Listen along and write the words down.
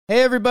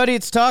Hey everybody,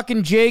 it's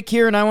Talkin' Jake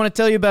here, and I want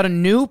to tell you about a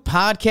new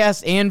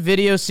podcast and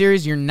video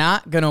series you're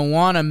not going to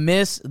want to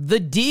miss. The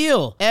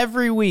Deal.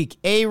 Every week,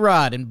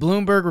 A-Rod and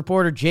Bloomberg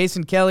reporter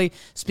Jason Kelly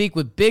speak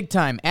with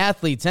big-time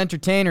athletes,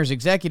 entertainers,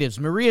 executives,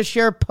 Maria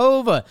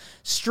Sharapova,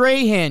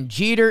 Strahan,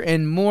 Jeter,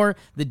 and more.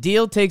 The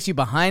Deal takes you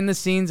behind the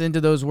scenes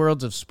into those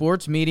worlds of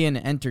sports, media, and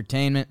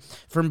entertainment.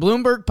 From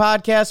Bloomberg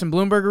Podcasts and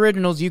Bloomberg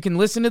Originals, you can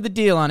listen to The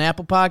Deal on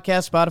Apple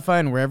Podcasts, Spotify,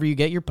 and wherever you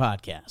get your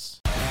podcasts.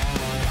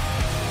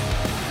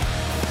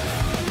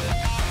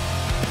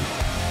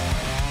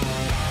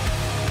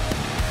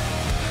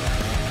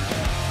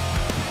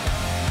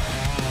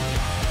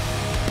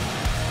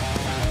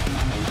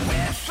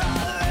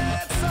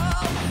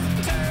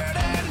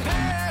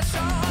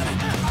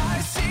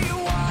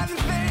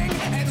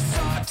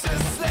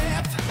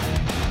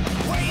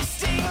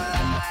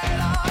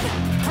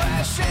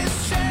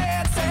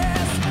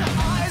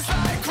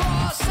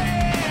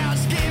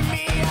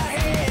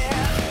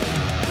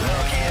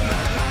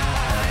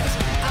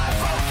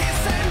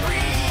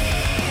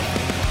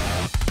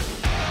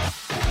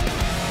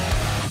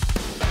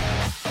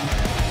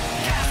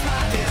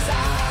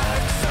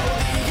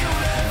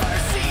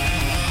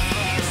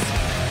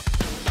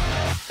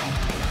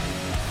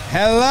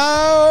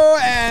 Hello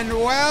and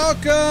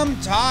welcome,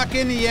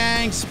 Talkin'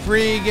 Yanks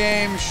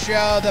pregame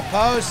show. The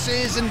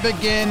postseason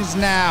begins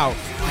now.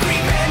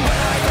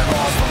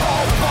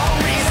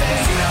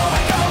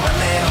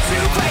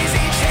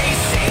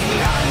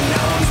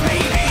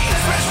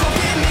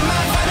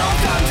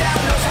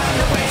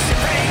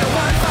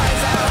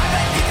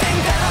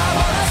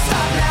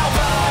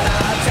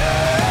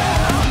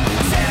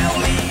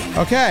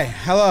 Okay,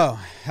 hello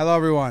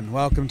everyone.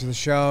 Welcome to the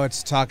show.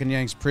 It's Talkin'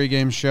 Yanks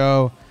pregame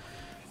show.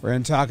 We're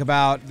going to talk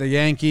about the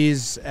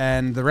Yankees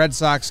and the Red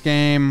Sox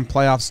game.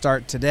 Playoffs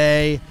start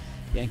today.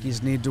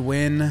 Yankees need to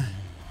win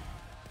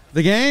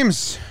the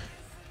games.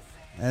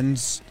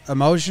 And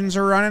emotions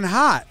are running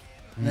hot.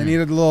 They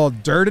needed a little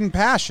dirt and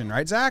passion,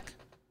 right, Zach?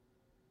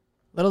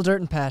 Little dirt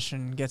and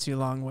passion gets you a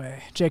long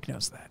way. Jake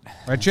knows that.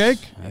 Right, Jake?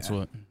 That's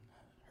what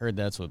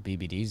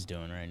BBD's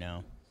doing right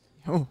now.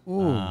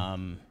 Oh.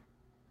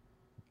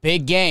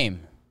 Big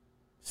game,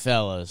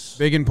 fellas.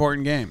 Big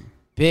important game.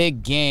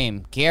 Big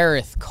game.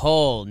 Gareth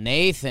Cole,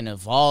 Nathan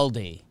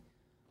Eovaldi.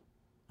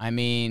 I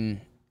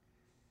mean,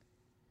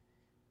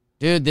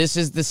 dude, this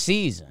is the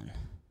season.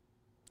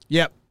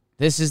 Yep.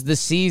 This is the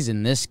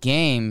season, this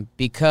game,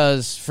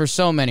 because for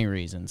so many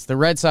reasons. The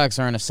Red Sox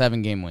are on a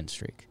 7-game win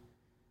streak.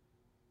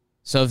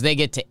 So if they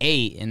get to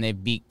 8 and they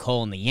beat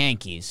Cole and the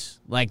Yankees,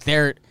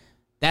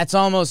 that's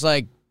almost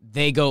like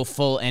they go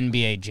full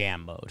NBA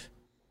Jam mode.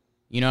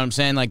 You know what I'm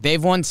saying? Like,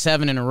 they've won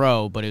 7 in a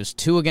row, but it was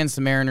 2 against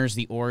the Mariners,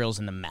 the Orioles,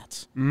 and the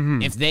Mets.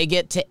 Mm-hmm. If they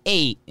get to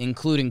 8,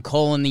 including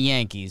Cole and the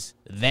Yankees,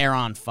 they're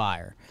on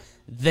fire.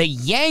 The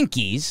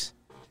Yankees,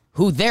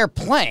 who they're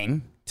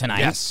playing tonight,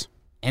 yes,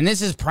 and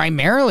this is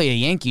primarily a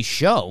Yankees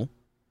show,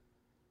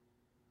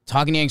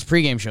 Talking Yanks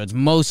pregame show, it's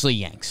mostly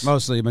Yanks.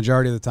 Mostly,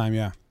 majority of the time,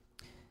 yeah.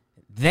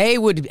 They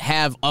would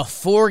have a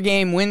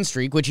 4-game win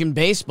streak, which in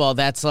baseball,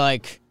 that's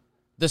like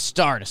the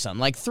start of something.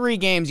 Like 3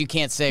 games, you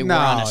can't say we're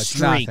on a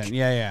streak. Nothing.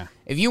 Yeah.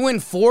 If you win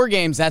 4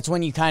 games, that's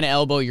when you kind of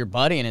elbow your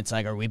buddy, and it's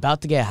like, are we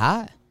about to get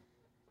hot?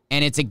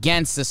 And it's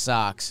against the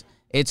Sox.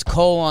 It's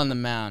Cole on the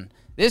mound.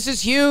 This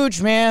is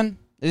huge, man.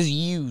 This is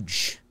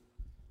huge.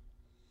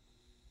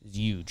 It's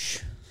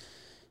huge.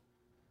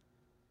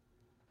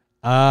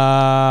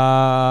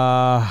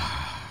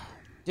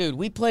 Dude,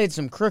 we played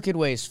some Crooked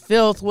Ways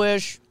Filth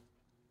Wish.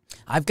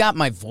 I've got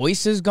my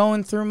voices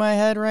going through my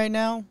head right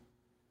now.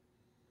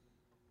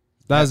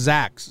 That's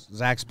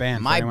Zach's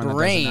band. My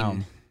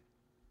brain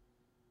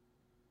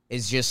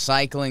is just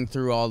cycling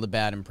through all the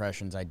bad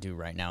impressions I do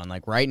right now. And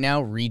like right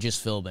now,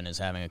 Regis Philbin is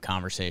having a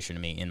conversation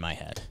to me in my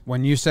head.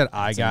 When you said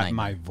I got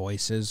my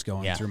voices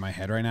going through my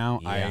head right now,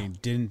 Yeah. I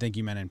didn't think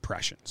you meant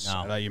impressions. No.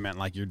 I thought you meant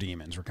like your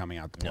demons were coming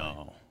out the play.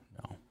 No.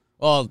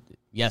 Well,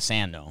 yes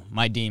and no.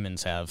 My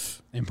demons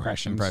have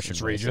Impression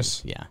voices.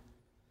 Regis? Yeah.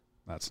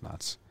 That's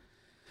nuts.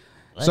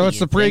 What So do it's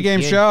you the pregame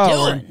think you're show. We're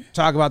doing? going to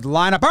talk about the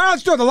lineup. All right,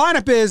 let's do it. The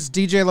lineup is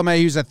DJ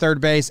LeMahieu's at third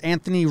base,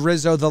 Anthony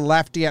Rizzo, the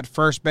lefty, at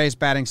first base,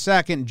 batting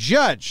second,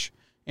 Judge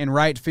in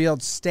right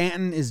field,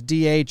 Stanton is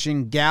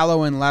DHing,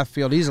 Gallo in left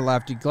field, he's a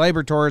lefty,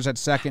 Gleyber Torres at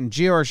second,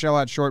 Gio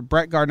Urshela at short,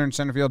 Brett Gardner in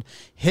center field,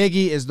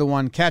 Higgy is the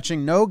one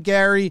catching, no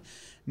Gary,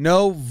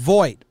 no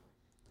Voit.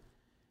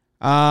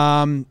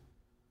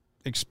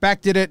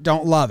 Expected it,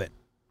 don't love it.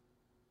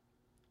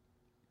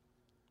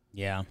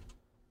 Yeah.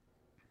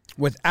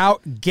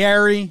 Without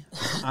Gary,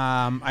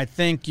 I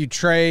think you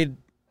trade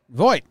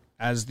Voit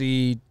as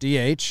the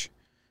DH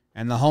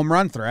and the home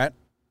run threat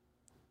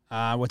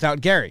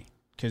without Gary.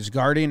 Because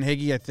Gardy and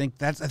Higgy, I think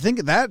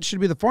that should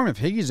be the form. If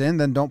Higgy's in,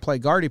 then don't play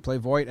Gardy, play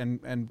Voit,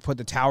 and put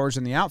the Towers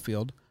in the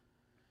outfield.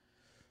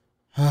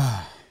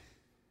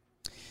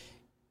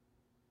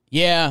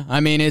 Yeah, I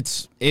mean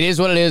it is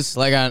what it is.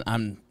 Like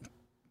I'm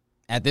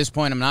at this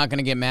point, I'm not going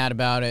to get mad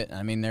about it.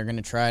 I mean, they're going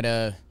to try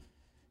to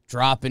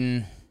drop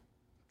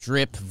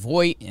drip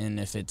Voit, and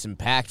if it's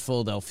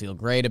impactful, they'll feel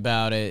great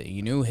about it.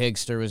 You knew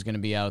Higster was going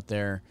to be out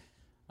there.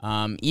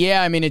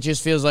 Yeah, I mean, it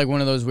just feels like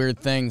one of those weird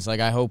things.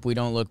 Like, I hope we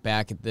don't look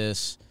back at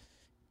this.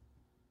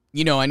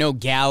 You know, I know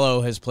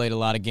Gallo has played a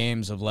lot of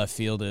games of left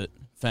field at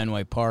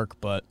Fenway Park,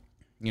 but,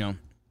 you know,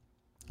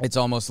 it's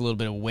almost a little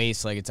bit of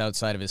waste. Like, it's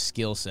outside of his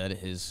skill set.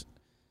 He's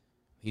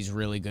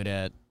really good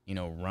at, you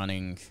know,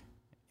 running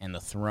and the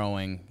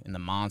throwing and the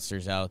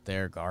monsters out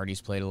there.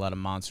 Guardy's played a lot of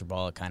monster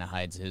ball. It kind of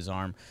hides his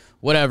arm.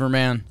 Whatever,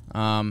 man.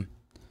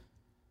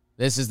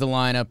 This is the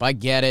lineup. I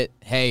get it.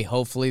 Hey,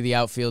 hopefully the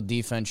outfield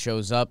defense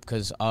shows up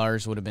because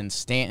ours would have been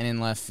Stanton in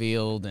left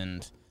field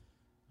and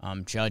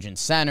Judge in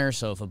center.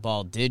 So if a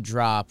ball did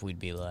drop, we'd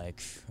be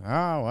like,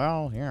 oh,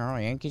 well, you know,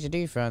 Yankees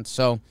defense.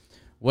 So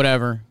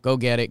whatever. Go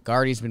get it.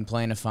 Guardy's been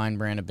playing a fine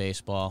brand of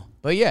baseball.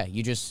 But, yeah,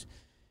 you just,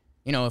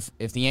 you know,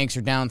 if the Yanks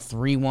are down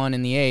 3-1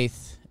 in the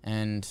eighth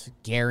and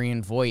Gary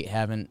and Voit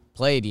haven't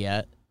played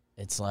yet,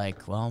 it's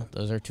like, well,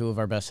 those are two of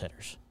our best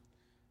hitters.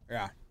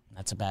 Yeah.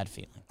 That's a bad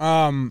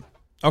feeling.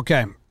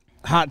 Okay.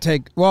 Hot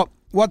take. Well,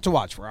 what to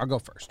watch for? I'll go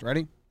first.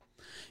 Ready?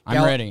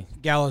 I'm ready.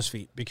 Gallows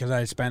feet, because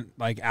I spent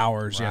like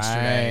hours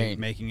yesterday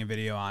making a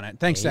video on it.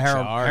 Thanks to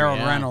Harold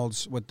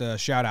Reynolds with the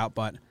shout out.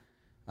 But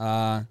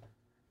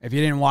if you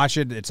didn't watch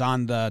it, it's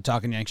on the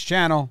Talking Yanks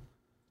channel.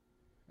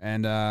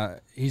 And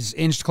he's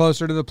inched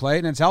closer to the plate,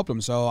 and it's helped him.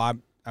 So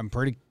I'm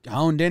pretty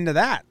honed into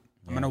that.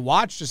 I'm going to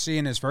watch to see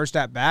in his first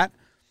at bat,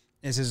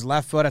 is his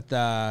left foot at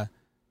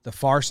the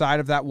far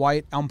side of that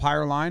white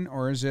umpire line,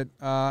 or is it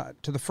to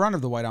the front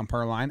of the white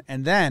umpire line?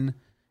 And then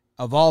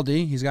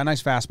Eovaldi, he's got a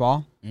nice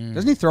fastball.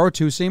 Doesn't he throw a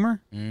two-seamer?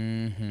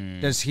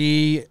 Mm-hmm. Does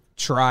he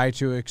try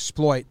to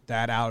exploit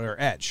that outer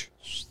edge?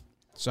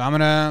 So I'm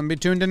going to be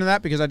tuned into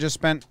that because I just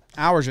spent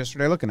hours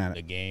yesterday looking at it.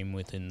 The game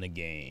within the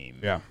game.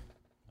 Yeah.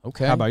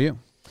 Okay. How about you?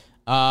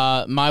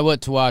 My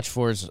what to watch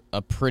for is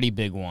a pretty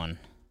big one.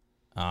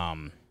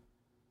 The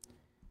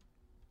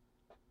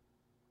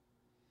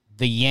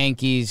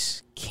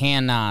Yankees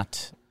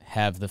cannot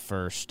have the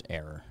first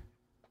error.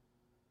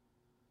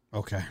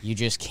 Okay. You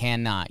just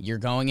cannot. You're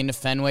going into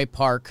Fenway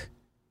Park,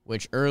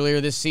 which earlier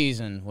this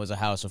season was a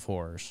house of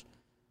horrors.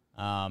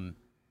 You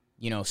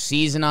know,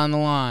 season on the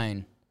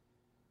line.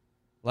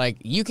 Like,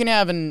 you can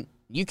have an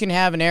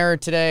error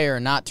today or a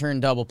not turn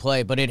double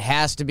play, but it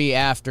has to be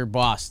after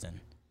Boston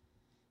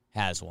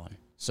has one.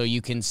 So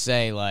you can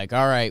say, like,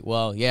 all right,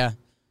 well, yeah,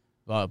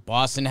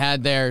 Boston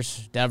had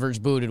theirs. Devers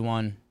booted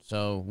one.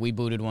 So we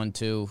booted one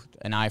too.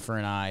 An eye for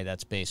an eye.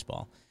 That's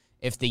baseball.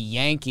 If the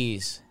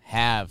Yankees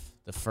have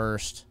the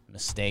first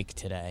mistake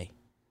today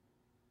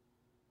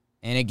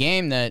in a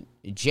game that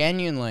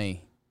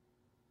genuinely,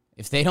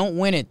 if they don't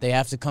win it, they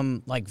have to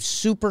come like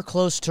super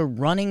close to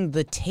running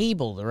the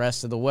table the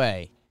rest of the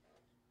way.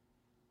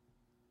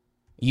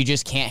 You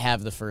just can't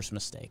have the first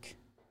mistake.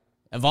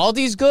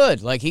 Evaldi's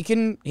good. Like, he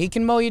can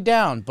mow you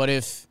down. But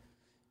if,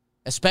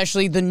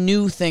 especially the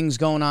new things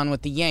going on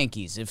with the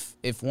Yankees,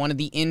 if one of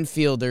the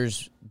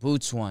infielders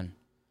boots one,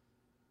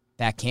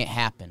 that can't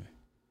happen.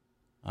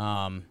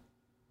 And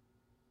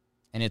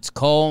it's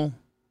Cole.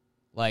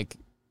 Like,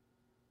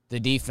 the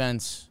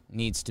defense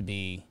needs to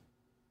be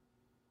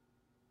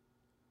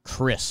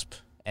crisp,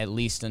 at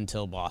least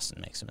until Boston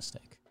makes a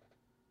mistake.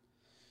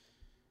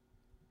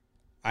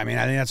 I mean,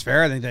 I think that's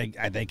fair. I think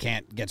they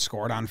can't get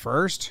scored on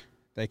first.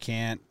 They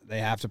can't. They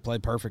have to play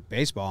perfect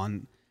baseball.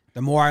 And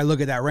the more I look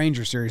at that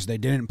Rangers series, they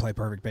didn't play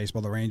perfect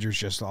baseball. The Rangers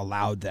just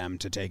allowed them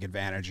to take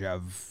advantage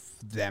of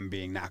them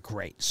being not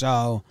great.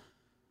 So,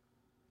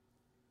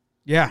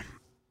 yeah.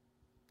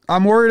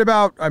 I'm worried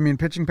about,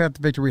 pitching path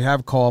to victory, we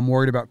have Cole. I'm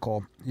worried about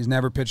Cole. He's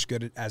never pitched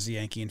good as a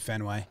Yankee in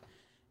Fenway.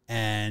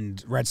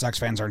 And Red Sox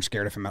fans aren't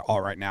scared of him at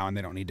all right now, and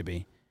they don't need to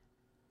be.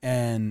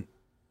 And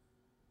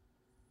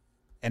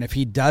if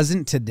he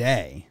doesn't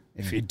today,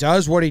 if he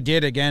does what he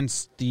did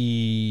against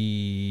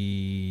the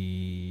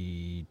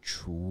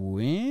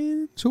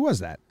Twins, who was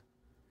that?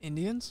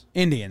 Indians.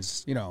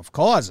 You know, if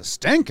Cole has a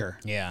stinker.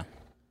 Yeah.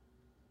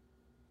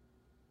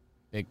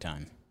 Big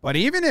time. But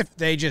even if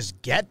they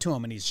just get to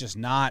him and he's just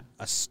not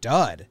a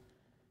stud,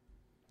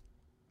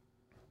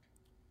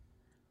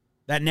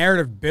 that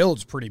narrative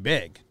builds pretty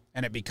big,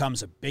 and it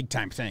becomes a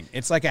big-time thing.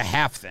 It's like a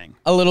half thing.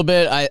 A little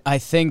bit. I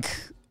think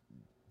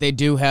they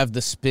do have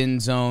the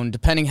spin zone.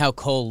 Depending how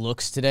Cole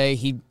looks today,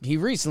 he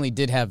recently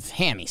did have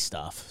hammy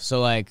stuff.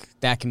 So, like,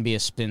 that can be a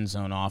spin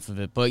zone off of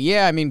it. But,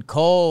 yeah, I mean,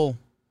 Cole,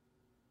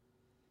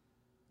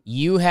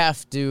 you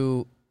have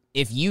to,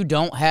 if you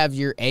don't have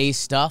your A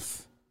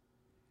stuff,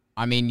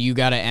 I mean, you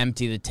got to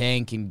empty the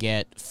tank and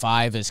get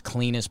 5 as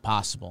clean as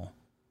possible.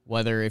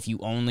 Whether if you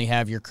only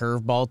have your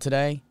curveball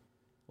today,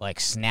 like,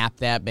 snap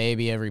that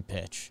baby every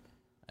pitch.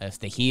 If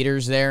the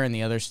heater's there and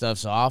the other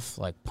stuff's off,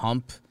 like,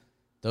 pump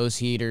those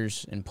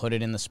heaters and put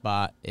it in the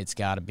spot. It's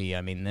got to be.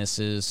 I mean, this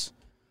is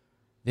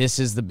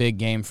the big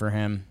game for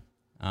him.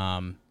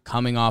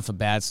 Coming off a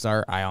bad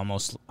start, I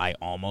almost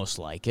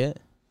like it.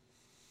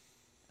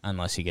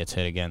 Unless he gets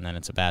hit again, then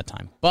it's a bad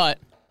time. But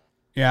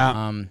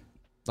yeah,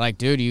 like,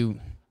 dude, you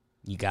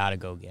got to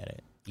go get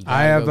it.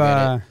 I have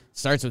get it.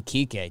 Starts with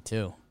Kike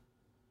too.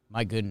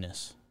 my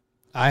goodness.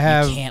 You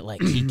can't let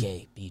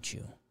Kike beat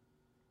you.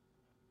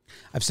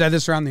 I've said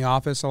this around the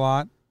office a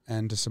lot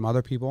and to some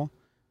other people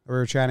that we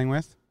were chatting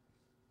with.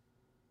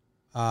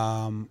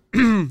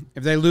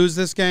 If they lose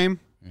this game,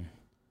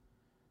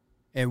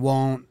 it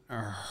won't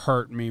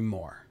hurt me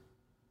more.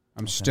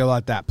 I'm still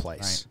at that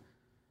place.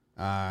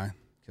 Because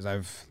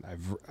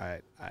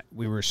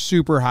we were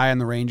super high on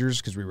the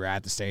Rangers because we were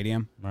at the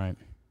stadium. Right.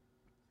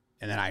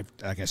 And then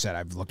like I said,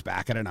 I've looked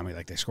back at it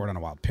and they scored on a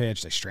wild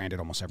pitch. They stranded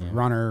almost every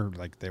runner.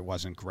 It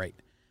wasn't great.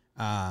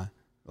 A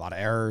lot of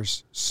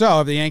errors.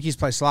 So if the Yankees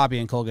play sloppy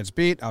and Cole gets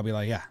beat, I'll be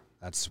like, yeah,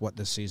 that's what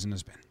this season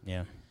has been.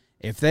 Yeah.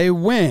 If they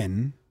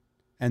win,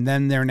 and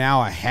then they're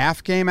now a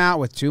half game out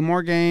with 2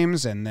 more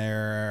games, and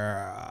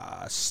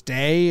they're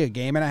stay a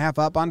game and a half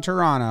up on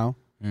Toronto,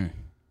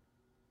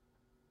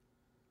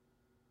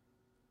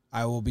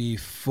 I will be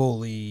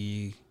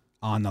fully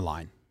on the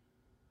line.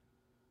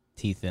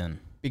 Teeth in.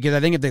 Because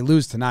I think if they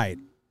lose tonight,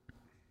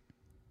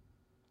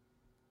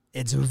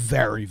 it's a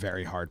very,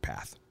 very hard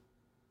path.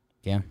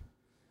 Yeah.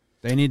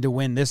 They need to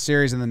win this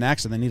series and the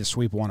next, and they need to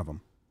sweep one of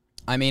them.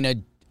 I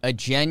mean, a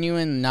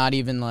genuine, not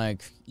even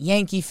like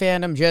Yankee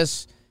fandom,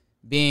 just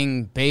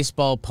being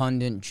baseball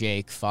pundit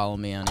Jake. Follow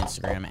me on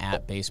Instagram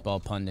at baseball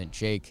pundit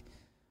Jake.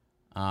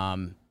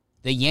 The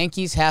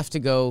Yankees have to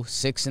go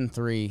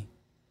 6-3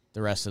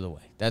 the rest of the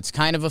way. That's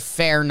kind of a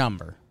fair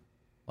number.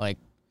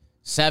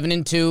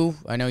 7-2.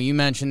 I know you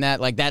mentioned that.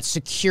 That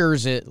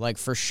secures it,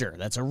 for sure.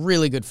 That's a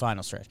really good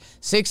final stretch.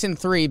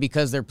 6-3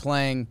 because they're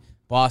playing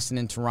Boston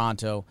and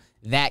Toronto.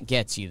 That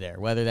gets you there.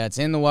 Whether that's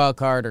in the wild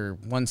card or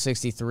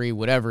 163,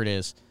 whatever it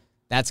is,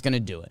 that's going to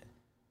do it.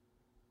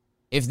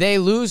 If they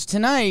lose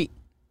tonight,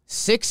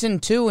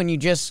 6-2, and you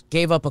just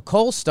gave up a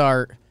Cole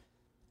start,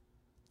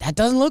 that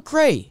doesn't look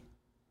great.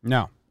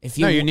 No.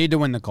 You need to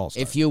win the Cole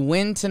start. If you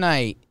win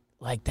tonight,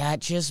 that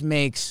just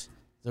makes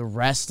the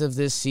rest of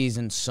this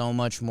season so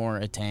much more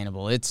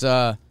attainable. It's,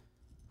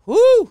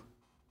 whoo!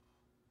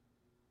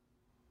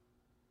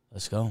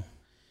 Let's go.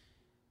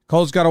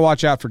 Cole's got to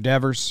watch out for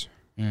Devers.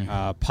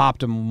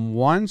 Popped him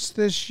once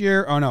this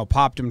year. Oh, no,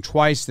 popped him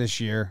twice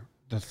this year.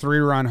 The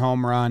 3-run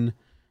home run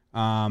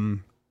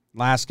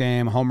last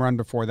game, home run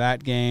before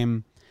that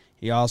game.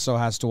 He also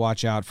has to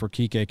watch out for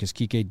Kike because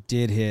Kike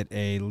did hit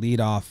a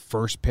leadoff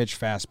first pitch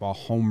fastball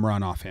home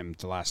run off him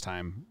the last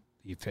time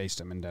he faced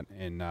him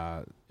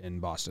in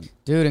Boston.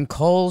 Dude, and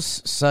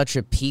Cole's such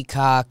a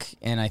peacock,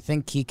 and I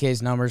think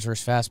Kike's numbers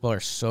versus fastball are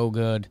so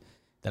good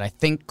that I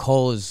think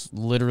Cole is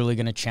literally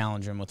going to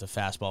challenge him with a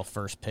fastball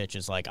first pitch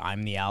is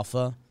I'm the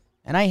alpha,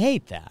 and I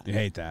hate that. You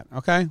hate that.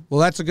 Okay. Well,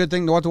 that's a good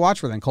thing to watch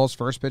for then. Cole's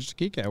first pitch to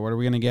Kike. What are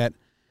we going to get?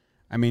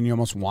 I mean, you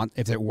almost want,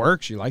 if it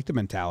works, you like the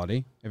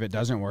mentality. If it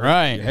doesn't work,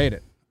 you hate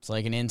it. It's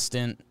like an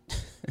instant.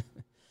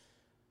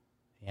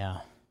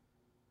 Yeah.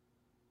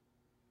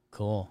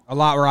 Cool. A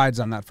lot rides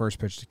on that first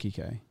pitch to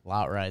Kike. A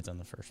lot rides on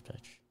the first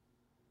pitch.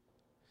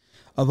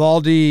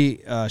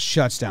 Eovaldi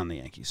shuts down the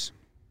Yankees.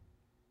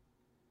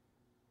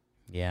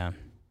 Yeah.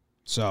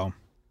 So.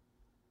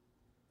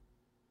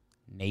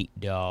 Nate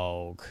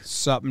Dogg.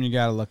 Something you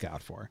got to look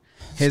out for.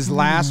 His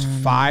last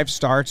 5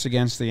 starts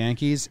against the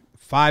Yankees,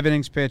 5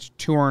 innings pitched,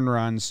 2 earned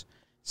runs,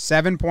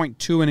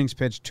 7.2 innings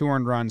pitched, 2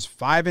 earned runs,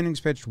 5 innings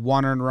pitched,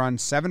 1 earned run,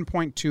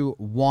 7.2,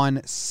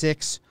 1,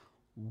 6,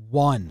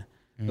 1.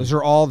 Those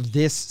are all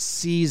this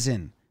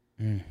season.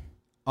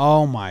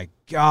 Oh, my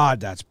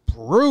God, that's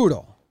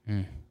brutal.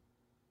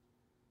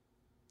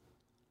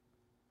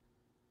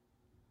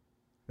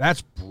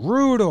 That's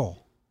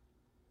brutal.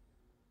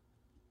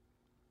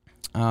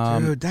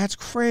 Dude, that's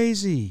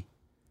crazy.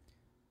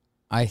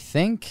 I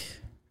think,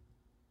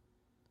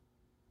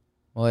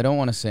 well, I don't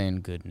want to say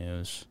in good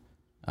news.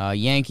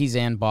 Yankees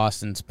and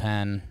Boston's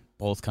pen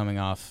both coming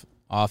off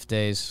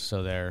days,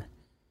 so they're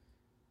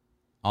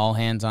all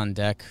hands on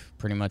deck,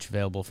 pretty much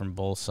available from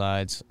both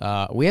sides.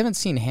 We haven't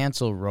seen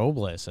Hansel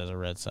Robles as a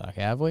Red Sox,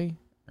 have we?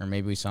 Or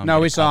maybe we saw him. No,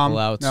 we saw him.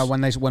 Outs. No,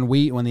 when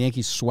the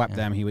Yankees swept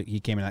them, he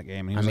came in that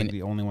game. And he was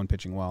the only one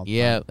pitching well.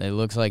 Yeah, it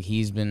looks like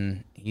he's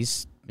been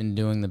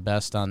doing the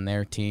best on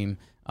their team.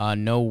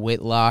 No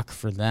Whitlock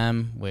for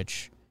them,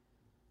 which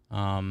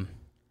I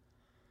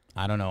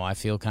don't know. I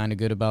feel kind of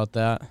good about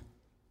that.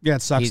 Yeah,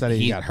 it sucks that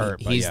he got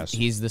hurt. But yes,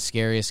 he's the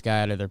scariest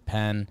guy out of their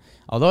pen.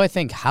 Although I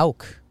think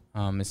Houck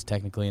is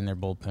technically in their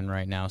bullpen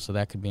right now, so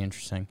that could be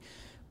interesting.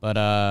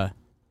 But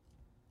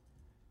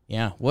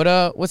yeah,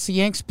 what's the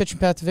Yanks pitching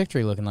path to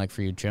victory looking like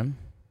for you, Jim?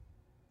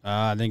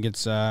 I think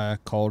it's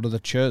Cole to the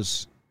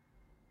Chiz.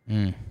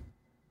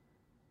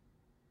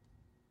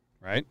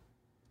 Right?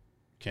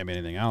 Can't be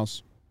anything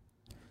else.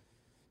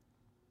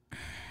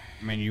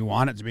 I mean, you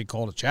want it to be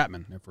Cole to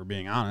Chapman, if we're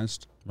being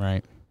honest.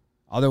 Right.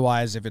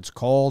 Otherwise, if it's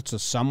Cole to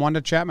someone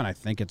to Chapman, I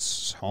think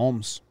it's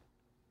Holmes.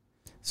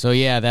 So,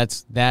 yeah,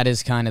 that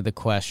is kind of the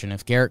question.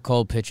 If Garrett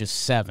Cole pitches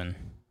 7.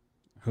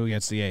 Who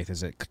gets the 8th?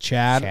 Is it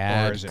Chad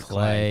or is it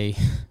Clay?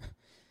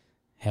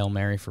 Hail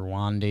Mary for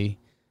Wandy.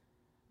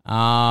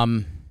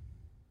 Man,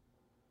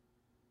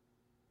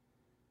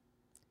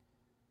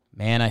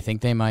 I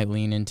think they might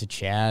lean into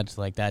Chad.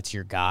 That's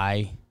your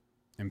guy.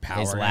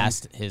 empowering.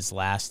 His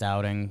last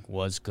outing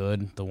was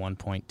good, the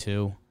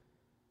 1.2.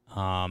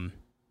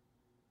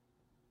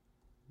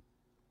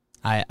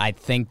 I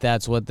think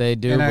that's what they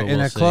do. In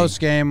a close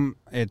game,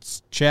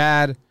 it's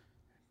Chad.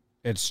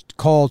 It's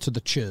Cole to the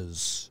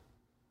Chiz.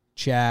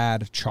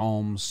 Chad,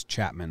 Chalmers,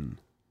 Chapman.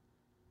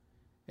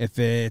 If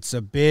it's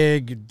a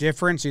big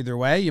difference either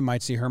way, you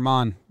might see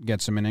Herman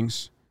get some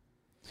innings.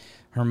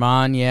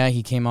 Herman, yeah,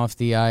 he came off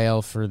the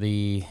IL for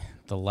the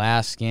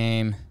last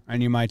game.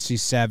 And you might see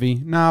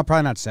Sevy. No,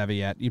 probably not Sevy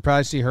yet. You'd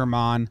probably see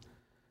Herman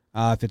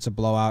if it's a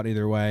blowout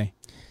either way.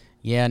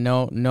 Yeah,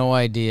 no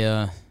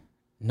idea.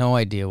 No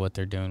idea what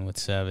they're doing with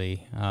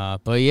Sevy.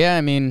 But, yeah,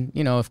 I mean,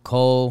 if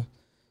Cole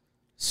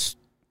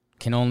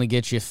can only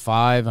get you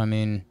 5, I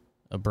mean,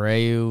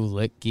 Abreu,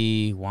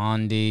 Litke,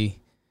 Wandy,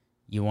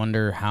 you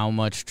wonder how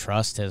much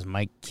trust has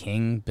Mike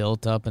King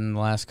built up in the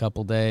last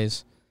couple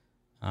days.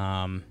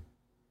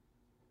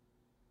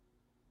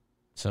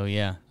 So,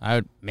 yeah,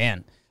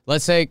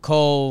 let's say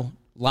Cole,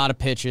 a lot of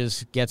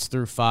pitches, gets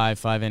through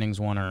 5 innings,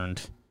 1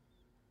 earned,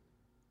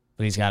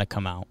 but he's got to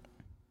come out.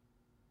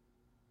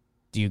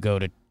 Do you go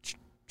to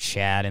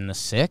Chad in the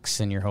 6,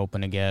 and you're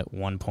hoping to get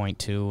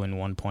 1.2 and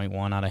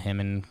 1.1 out of him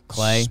and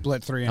Clay?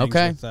 Split 3 innings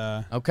with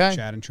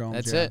Chad and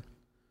Chalmers. That's it.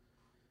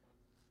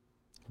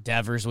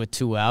 Devers with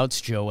 2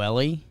 outs,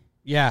 Joely.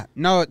 Yeah,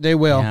 no, they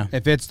will. Yeah.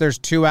 If there's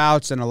 2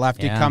 outs and a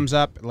lefty comes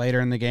up later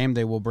in the game,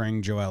 they will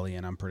bring Joely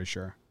in, I'm pretty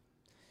sure.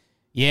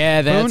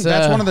 Yeah,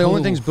 that's one of the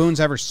only things Boone's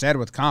ever said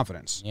with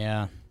confidence.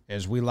 Yeah.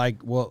 Is we like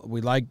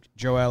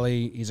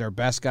Joely. He's our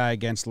best guy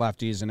against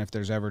lefties, and if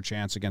there's ever a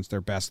chance against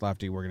their best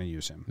lefty, we're going to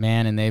use him.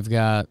 Man, and they've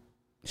got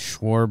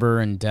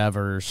Schwarber and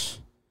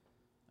Devers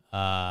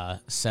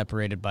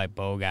separated by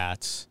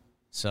Bogarts.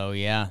 So,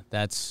 yeah,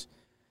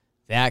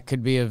 that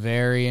could be a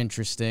very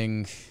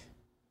interesting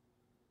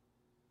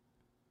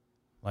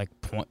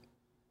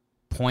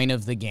point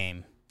of the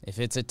game. If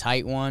it's a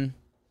tight one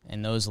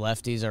and those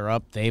lefties are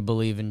up, they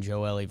believe in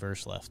Joely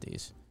versus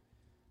lefties.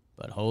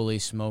 But holy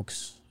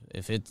smokes,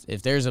 if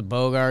there's a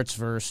Bogarts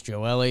versus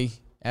Joely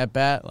at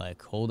bat,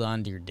 hold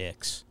on to your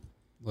dicks.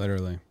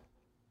 Literally.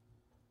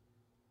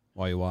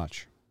 While you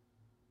watch.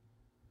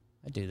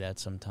 I do that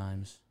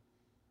sometimes.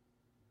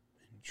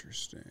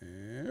 Interesting.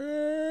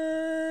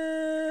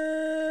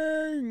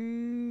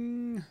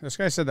 This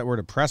guy said that we're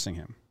depressing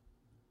him.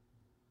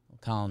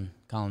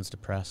 Colin's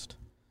depressed.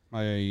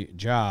 My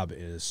job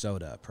is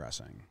soda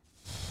pressing.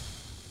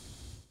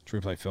 Should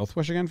we play Filth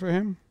Wish again for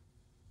him?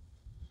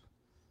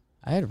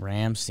 I had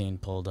Ramstein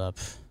pulled up.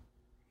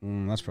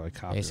 That's probably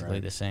copyright. Basically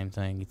the same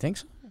thing. You think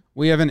so?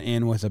 We have an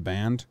in with a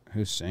band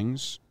who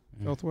sings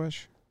Filth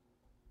Wish.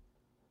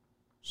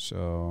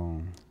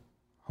 So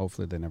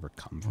hopefully they never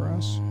come for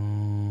us.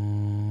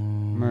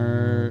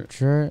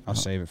 I'll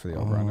save it for the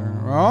over-under.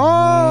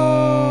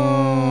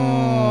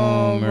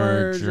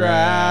 Homer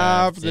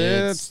draft.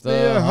 It's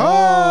the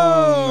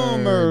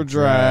Homer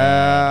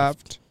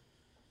draft.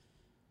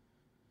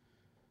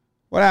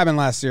 What happened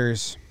last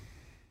series?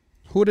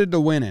 Who did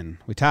the win in?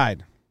 We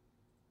tied.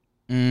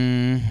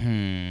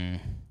 Mm-hmm.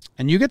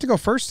 And you get to go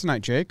first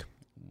tonight, Jake.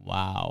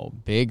 Wow.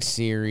 Big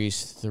series,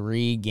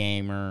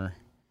 3-gamer.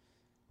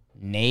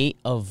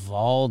 Nate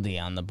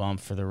Eovaldi on the bump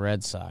for the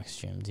Red Sox,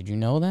 Jim. Did you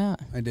know that?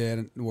 I did.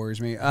 It worries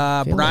me.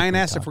 Brian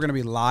asked if we're going to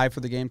be live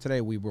for the game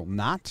today. We will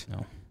not.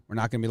 No. We're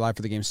not going to be live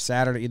for the game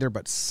Saturday either,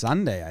 but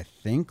Sunday, I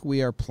think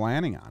we are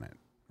planning on it,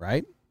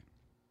 right?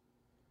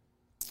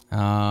 We're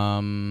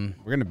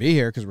going to be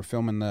here because we're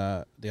filming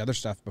the other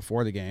stuff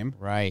before the game.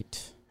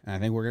 Right. And I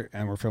think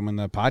we're filming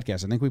the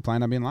podcast. I think we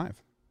plan on being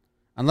live.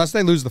 Unless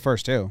they lose the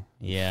first 2.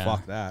 Yeah.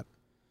 Fuck that.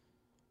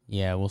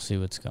 Yeah, we'll see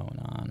what's going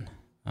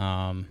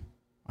on.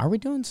 Are we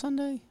doing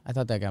Sunday? I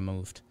thought that got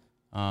moved.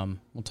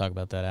 We'll talk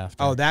about that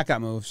after. Oh, that got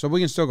moved. So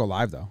we can still go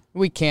live, though.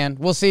 We can.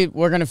 We'll see.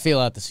 We're going to feel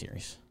out the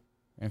series.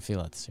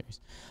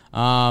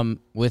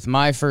 With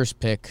my first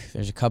pick,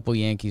 there's a couple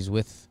Yankees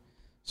with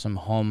some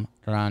home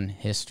run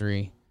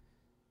history.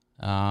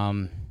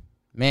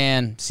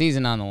 Man,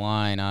 season on the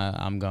line,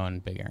 I'm going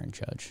Big Aaron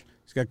Judge.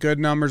 He's got good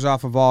numbers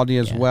off of Aldi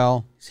as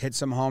well. He's hit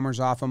some homers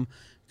off him.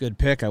 Good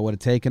pick. I would have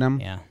taken him.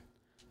 Yeah.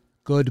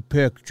 Good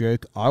pick,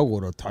 Jake. I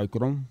would have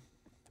taken him.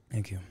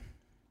 Thank you.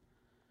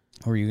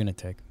 Who are you going to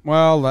take?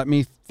 Well, let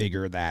me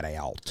figure that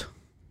out.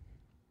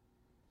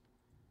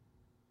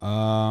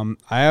 I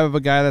have a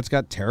guy that's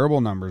got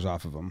terrible numbers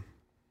off of him.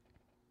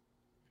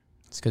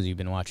 It's because you've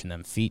been watching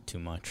them feet too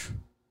much.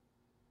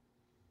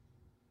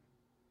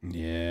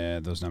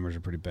 Yeah, those numbers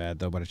are pretty bad,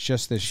 though, but it's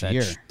just this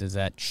year. Does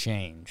that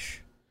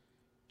change?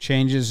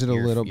 Changes it a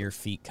little. Your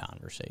feet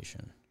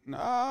conversation.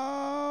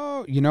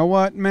 No. You know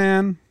what,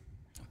 man?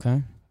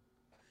 Okay.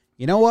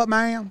 You know what,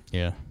 man?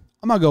 Yeah.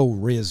 I'm going to go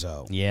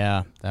Rizzo.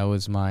 Yeah, that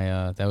was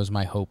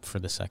my hope for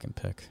the second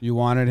pick. You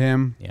wanted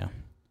him? Yeah.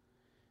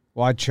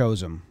 Well, I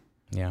chose him.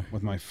 Yeah.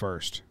 With my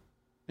first.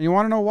 And you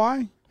want to know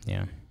why?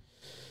 Yeah.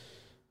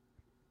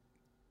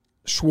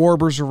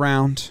 Schwarber's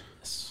around.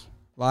 Yes.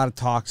 A lot of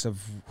talks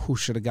of who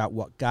should have got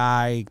what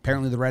guy.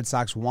 Apparently the Red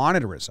Sox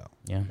wanted Rizzo.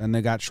 Yeah. And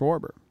they got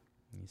Schwarber.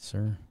 Yes,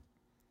 sir.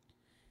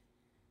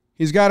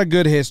 He's got a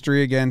good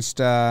history against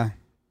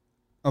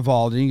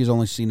Evaldi. He's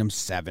only seen him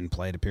 7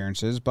 plate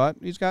appearances, but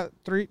he's got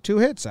 3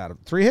 hits out of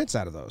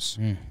those.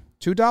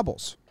 2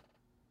 doubles.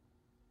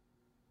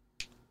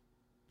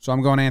 So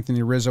I'm going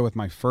Anthony Rizzo with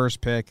my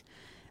first pick.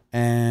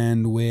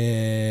 And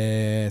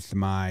with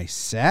my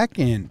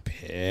second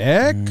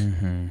pick,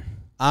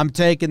 I'm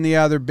taking the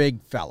other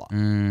big fella.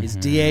 He's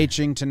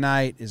DHing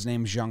tonight. His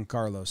name's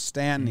Giancarlo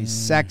Stanton. He's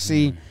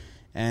sexy,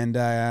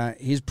 and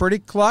he's pretty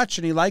clutch,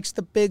 and he likes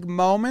the big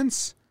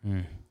moments.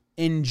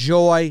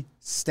 Enjoy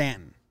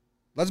Stanton.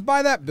 Let's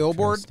buy that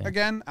billboard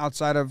again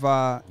outside of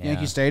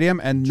Yankee Stadium,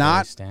 and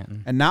not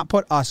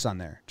put us on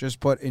there.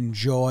 Just put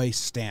Enjoy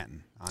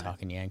Stanton on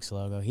Talking Yanks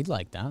logo. He'd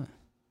like that.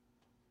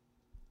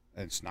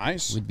 It's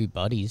nice. We'd be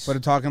buddies. Put a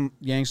Talking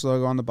Yanks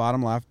logo on the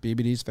bottom left,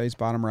 BBD's face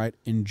bottom right.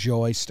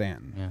 Enjoy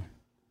Stanton. Yeah.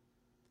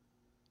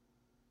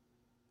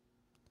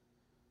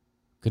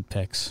 Good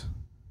picks.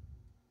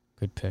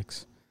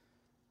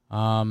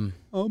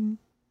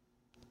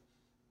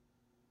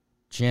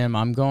 Jim,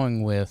 I'm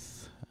going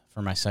with,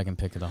 for my second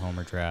pick of the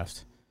Homer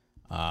draft,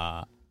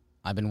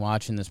 I've been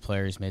watching this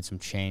player. He's made some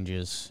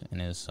changes in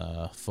his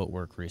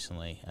footwork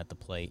recently at the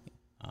plate.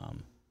 I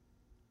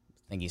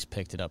think he's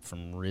picked it up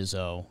from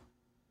Rizzo.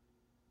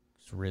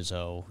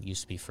 Rizzo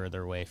used to be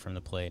further away from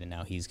the plate, and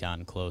now he's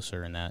gotten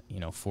closer, and that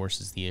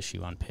forces the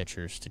issue on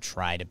pitchers to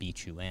try to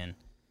beat you in.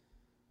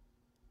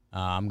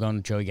 I'm going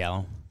with Joey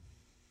Gallo.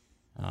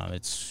 I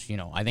think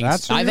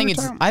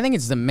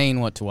it's the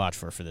main what to watch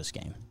for this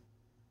game.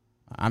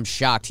 I'm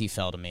shocked he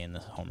fell to me in the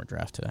Homer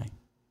draft today.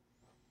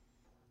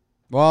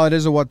 Well, it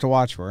is a what to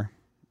watch for.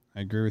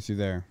 I agree with you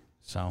there.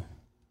 So.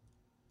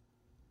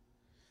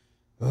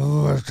 Is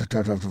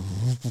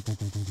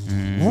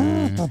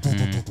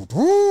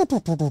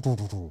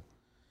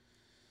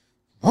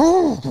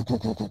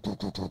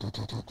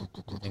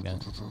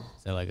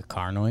that like a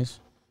car noise?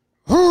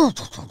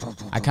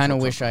 I kind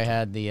of wish I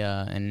had the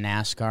in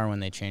NASCAR when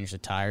they change the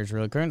tires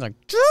really quick. It's like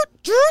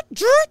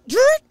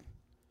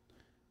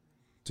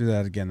do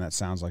that again. That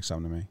sounds like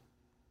something to me.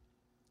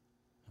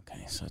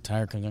 Okay, so a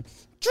tire comes in.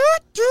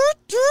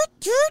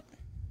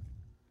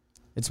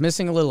 It's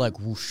missing a little like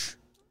whoosh.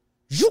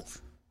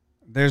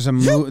 There's a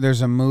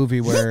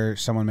movie where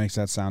someone makes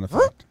that sound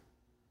effect.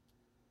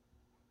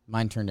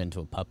 Mine turned into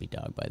a puppy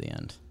dog by the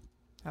end.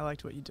 I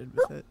liked what you did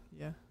with it.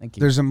 Yeah. Thank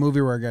you. There's a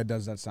movie where a guy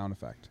does that sound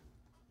effect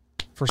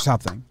for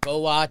something. Go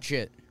watch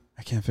it.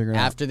 I can't figure it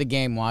out. After the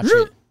game, watch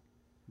it.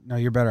 No,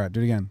 you're better at it.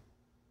 Do it again.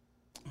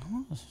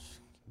 Oh,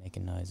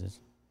 making noises.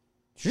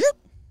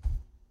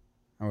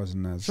 I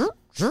wasn't as...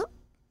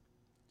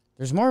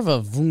 There's more of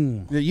a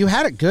boom. You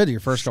had it good your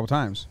first couple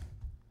times.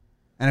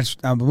 And it's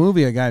a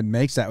movie a guy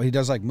makes that. He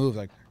does like moves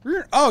like,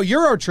 oh,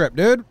 Euro Trip,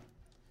 dude.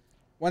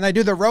 When they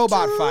do the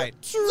robot fight.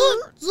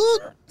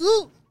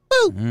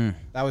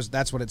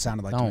 That's what it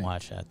sounded like. Don't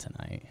watch that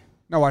tonight.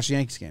 No, watch the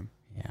Yankees game.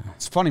 Yeah.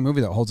 It's a funny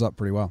movie that holds up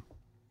pretty well.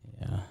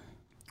 Yeah.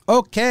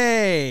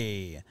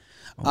 Okay.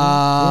 Let's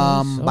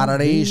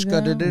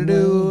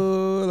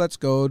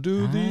go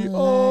do the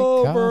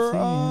over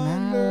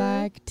under.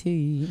 Like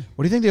tea.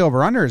 What do you think the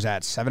over under is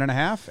at?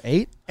 7.5?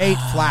 8? 8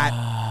 flat.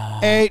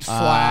 8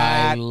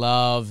 flat. I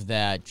love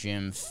that,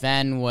 Jim.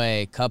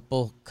 Fenway,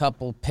 couple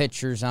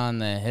pitchers on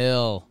the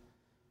hill.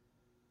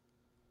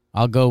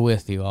 I'll go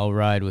with you. I'll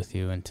ride with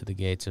you into the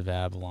gates of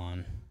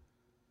Avalon.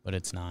 But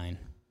it's 9.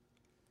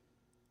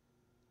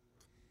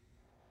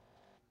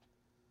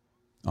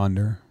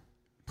 Under.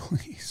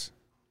 Please.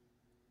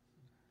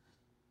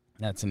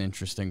 That's an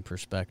interesting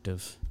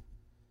perspective.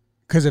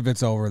 Because if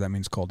it's over, that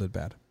means Cole did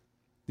bad.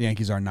 The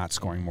Yankees are not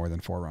scoring more than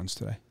 4 runs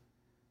today.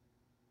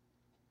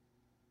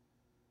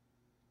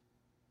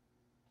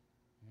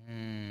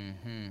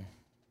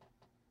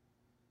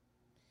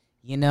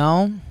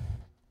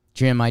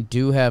 Jim, I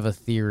do have a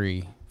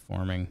theory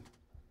forming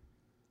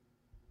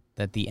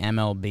that the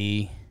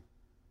MLB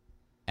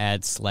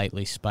adds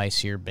slightly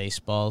spicier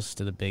baseballs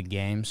to the big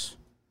games.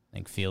 I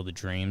think Field of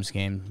Dreams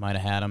game might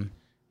have had them.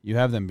 You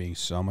have them being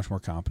so much more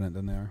competent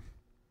than they are.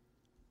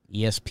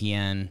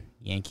 ESPN,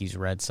 Yankees,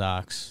 Red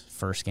Sox,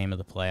 first game of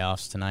the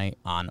playoffs tonight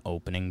on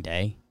opening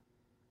day.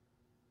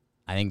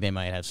 I think they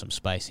might have some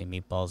spicy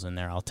meatballs in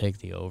there. I'll take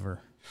the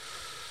over.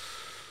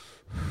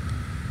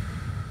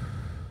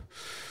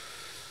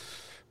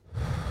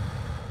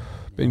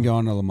 Been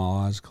going to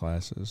Lamaze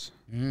classes.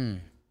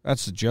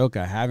 That's a joke.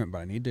 I haven't, but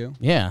I need to.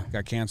 Yeah.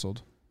 Got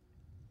canceled.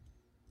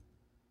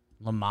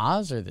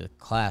 Lamaze or the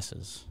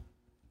classes?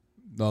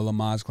 The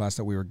Lamaze class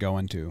that we were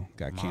going to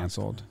got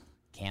canceled.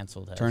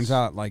 Canceled. Turns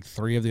out like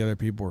 3 of the other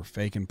people were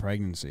faking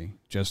pregnancy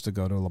just to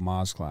go to a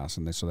Lamaze class,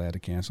 and so they had to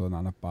cancel it. Not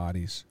enough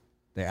bodies.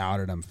 They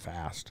outed them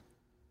fast.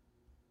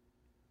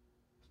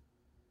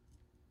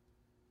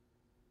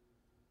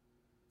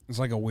 It's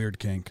like a weird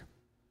kink.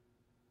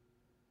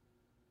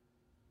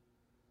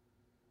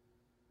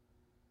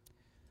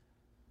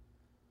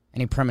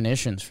 Any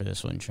premonitions for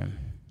this one, Jim?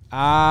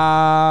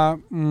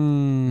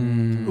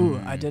 Ooh,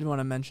 I did want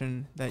to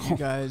mention that you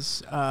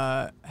guys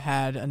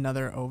had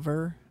another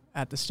over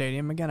at the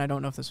stadium again. I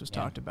don't know if this was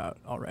talked about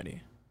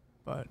already,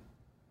 but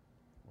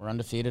We're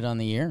undefeated on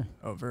the year.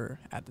 over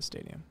at the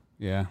stadium.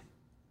 Yeah.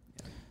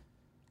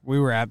 We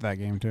were at that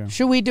game, too.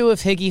 Should we do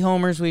if Higgy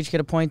homers, we each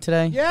get a point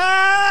today?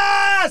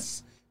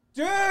 Yes!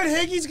 Dude,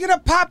 Higgy's going to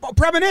pop a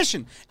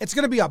premonition. It's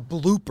going to be a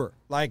blooper.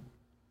 Like,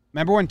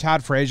 remember when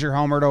Todd Frazier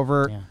homered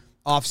over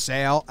off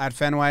Sale at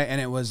Fenway, and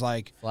it was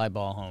like Fly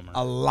ball homer.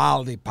 a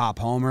lollipop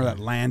homer that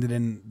landed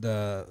in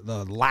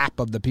the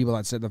lap of the people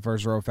that sit in the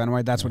first row of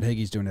Fenway? That's what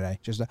Higgy's doing today.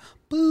 Just a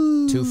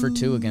boo. 2 for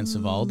 2 against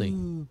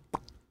Evaldi.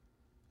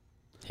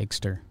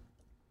 Higster.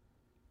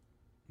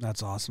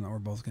 That's awesome that we're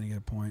both going to get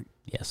a point.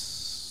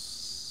 Yes.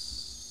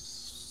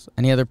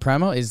 Any other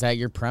premo? Is that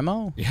your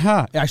premo?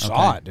 Yeah, I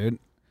saw it, dude.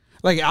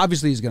 Like,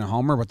 obviously he's going to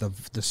homer, but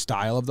the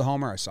style of the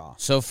homer I saw.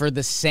 So for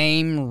the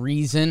same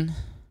reason,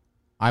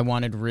 I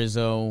wanted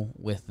Rizzo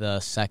with the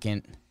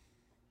second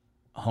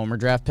homer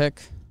draft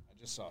pick. I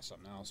just saw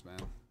something else, man.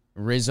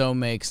 Rizzo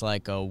makes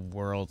like a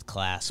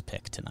world-class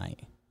pick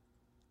tonight.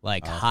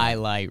 Like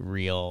highlight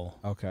reel.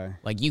 Okay.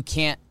 Like you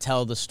can't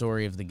tell the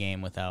story of the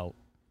game without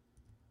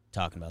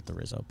talking about the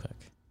Rizzo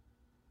pick.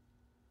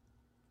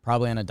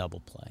 Probably on a double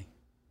play.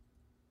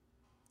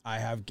 I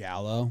have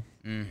Gallo.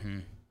 Mm-hmm.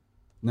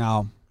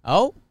 Now.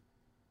 Oh.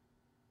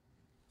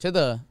 To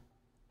the.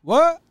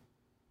 What?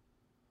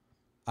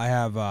 I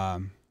have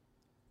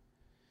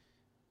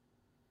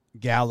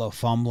Gallo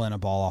fumbling a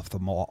ball off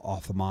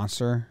the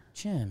monster.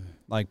 Jim.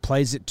 Like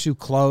plays it too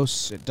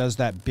close. It does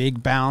that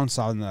big bounce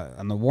on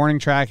the warning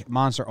track.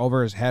 Monster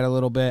over his head a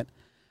little bit,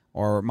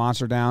 or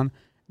monster down.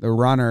 The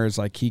runner is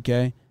like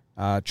Kike.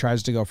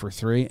 Tries to go for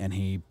 3, and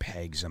he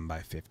pegs him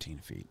by 15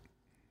 feet.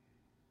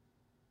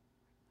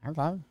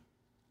 Okay.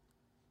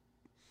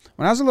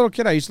 When I was a little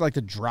kid, I used to like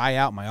to dry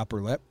out my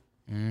upper lip.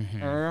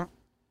 Mm-hmm.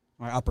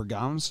 My upper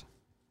gums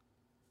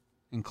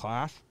in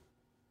class.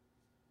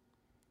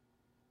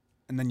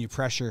 And then you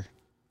pressure,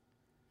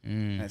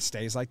 and it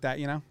stays like that,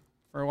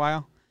 for a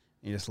while.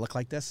 You just look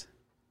like this.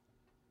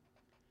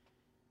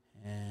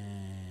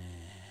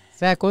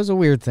 Zach, what was a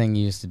weird thing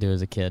you used to do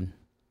as a kid?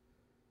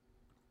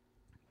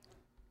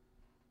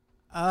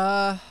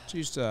 So you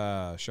used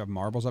to shove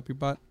marbles up your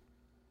butt?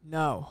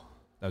 No.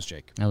 That was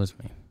Jake. That was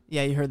me.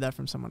 Yeah, you heard that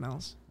from someone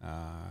else.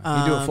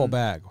 You do it full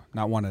bag,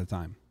 not one at a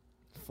time.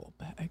 Full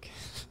bag.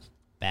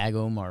 Bag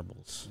o'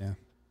 marbles.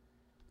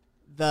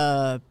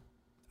 Yeah.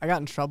 I got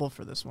in trouble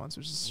for this once,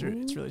 which is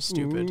it's really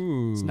stupid.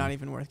 Ooh. It's not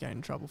even worth getting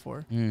in trouble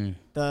for. Mm.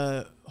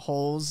 The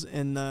holes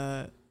in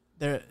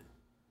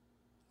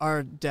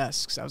our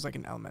desks. I was like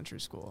in elementary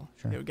school.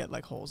 Sure. They would get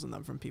like holes in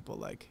them from people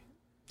like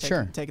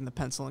taking the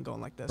pencil and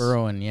going like this.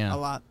 Burrowing, yeah. A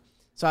lot.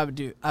 So I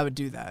would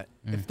do that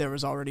if there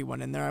was already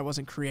one in there. I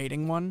wasn't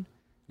creating one.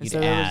 You'd So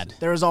add.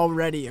 there was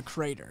already a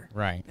crater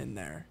Right. in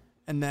there,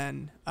 and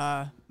then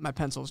my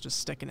pencil's just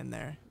sticking in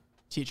there.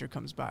 Teacher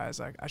comes by. I was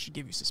like, I should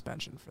give you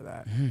suspension for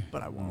that,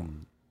 but I won't.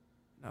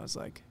 And I was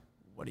like,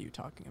 what are you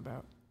talking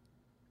about?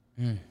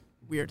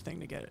 Weird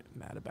thing to get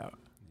mad about.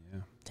 Yeah.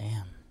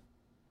 Damn.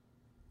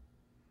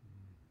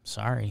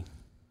 Sorry.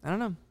 I don't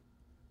know.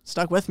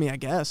 Stuck with me, I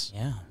guess.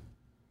 Yeah.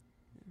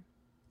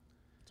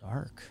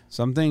 Dark.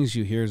 Some things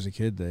you hear as a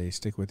kid, they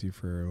stick with you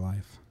for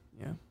life.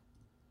 Yeah.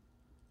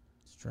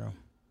 It's true.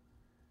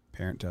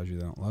 Parent tells you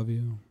they don't love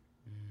you.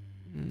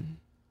 Mm.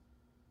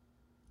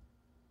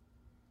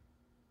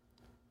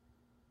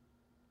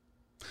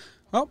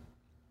 Oh.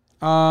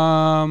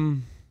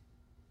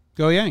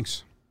 Go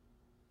Yanks.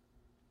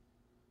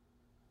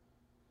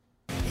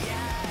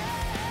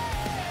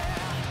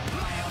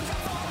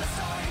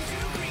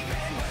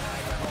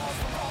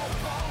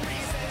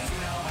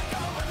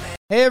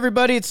 Hey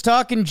everybody, it's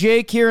Talkin'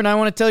 Jake here, and I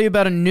want to tell you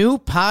about a new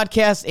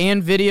podcast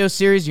and video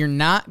series you're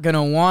not going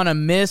to want to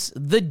miss.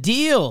 The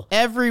Deal.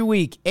 Every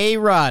week,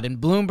 A-Rod and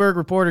Bloomberg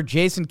reporter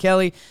Jason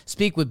Kelly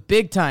speak with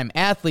big-time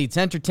athletes,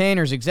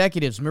 entertainers,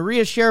 executives,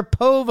 Maria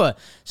Sharapova,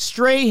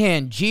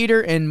 Strahan,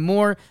 Jeter, and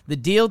more. The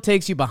Deal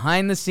takes you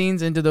behind the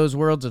scenes into those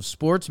worlds of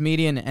sports,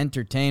 media, and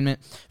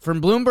entertainment.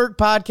 From Bloomberg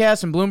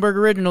Podcasts and Bloomberg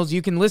Originals,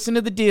 you can listen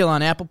to The Deal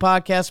on Apple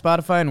Podcasts,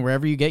 Spotify, and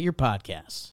wherever you get your podcasts.